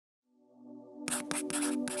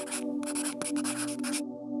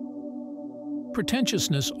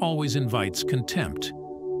Pretentiousness always invites contempt.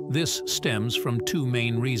 This stems from two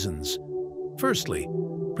main reasons. Firstly,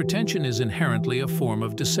 pretension is inherently a form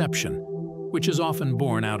of deception, which is often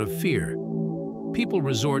born out of fear. People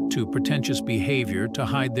resort to pretentious behavior to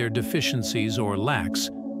hide their deficiencies or lacks,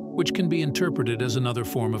 which can be interpreted as another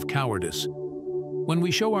form of cowardice. When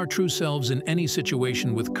we show our true selves in any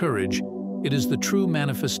situation with courage, it is the true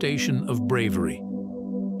manifestation of bravery.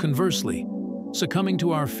 Conversely, succumbing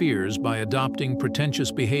to our fears by adopting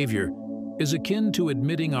pretentious behavior is akin to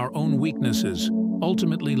admitting our own weaknesses,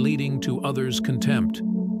 ultimately leading to others' contempt.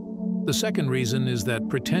 The second reason is that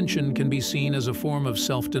pretension can be seen as a form of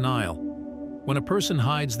self-denial. When a person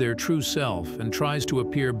hides their true self and tries to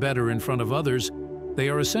appear better in front of others, they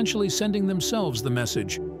are essentially sending themselves the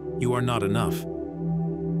message, "You are not enough."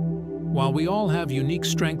 While we all have unique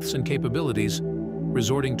strengths and capabilities,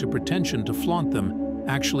 resorting to pretension to flaunt them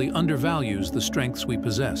actually undervalues the strengths we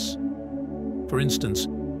possess. For instance,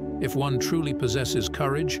 if one truly possesses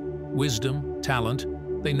courage, wisdom, talent,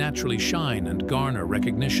 they naturally shine and garner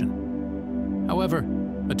recognition. However,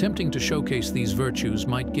 attempting to showcase these virtues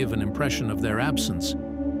might give an impression of their absence,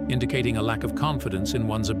 indicating a lack of confidence in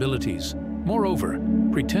one's abilities. Moreover,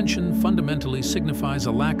 pretension fundamentally signifies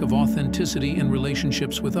a lack of authenticity in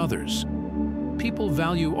relationships with others. People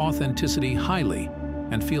value authenticity highly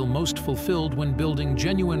and feel most fulfilled when building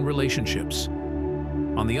genuine relationships.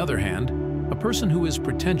 On the other hand, a person who is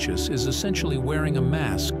pretentious is essentially wearing a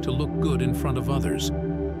mask to look good in front of others,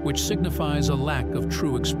 which signifies a lack of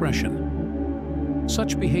true expression.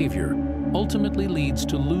 Such behavior ultimately leads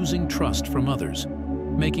to losing trust from others,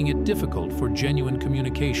 making it difficult for genuine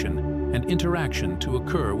communication and interaction to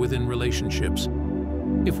occur within relationships.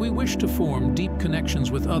 If we wish to form deep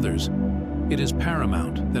connections with others, it is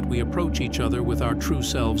paramount that we approach each other with our true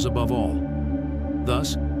selves above all.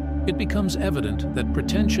 Thus, it becomes evident that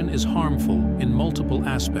pretension is harmful in multiple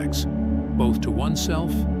aspects, both to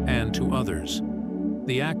oneself and to others.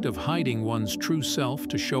 The act of hiding one's true self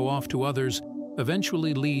to show off to others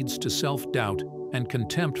eventually leads to self-doubt and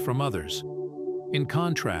contempt from others. In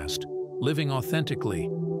contrast, living authentically,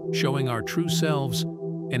 showing our true selves,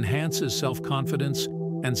 enhances self-confidence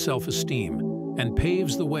and self-esteem, and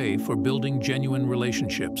paves the way for building genuine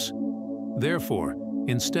relationships. Therefore,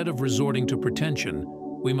 instead of resorting to pretension,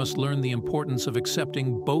 we must learn the importance of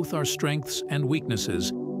accepting both our strengths and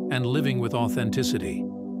weaknesses and living with authenticity.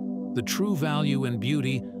 The true value and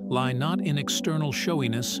beauty lie not in external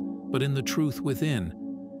showiness, but in the truth within.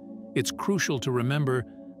 It's crucial to remember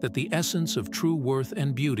that the essence of true worth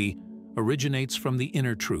and beauty originates from the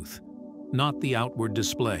inner truth, not the outward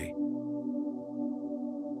display.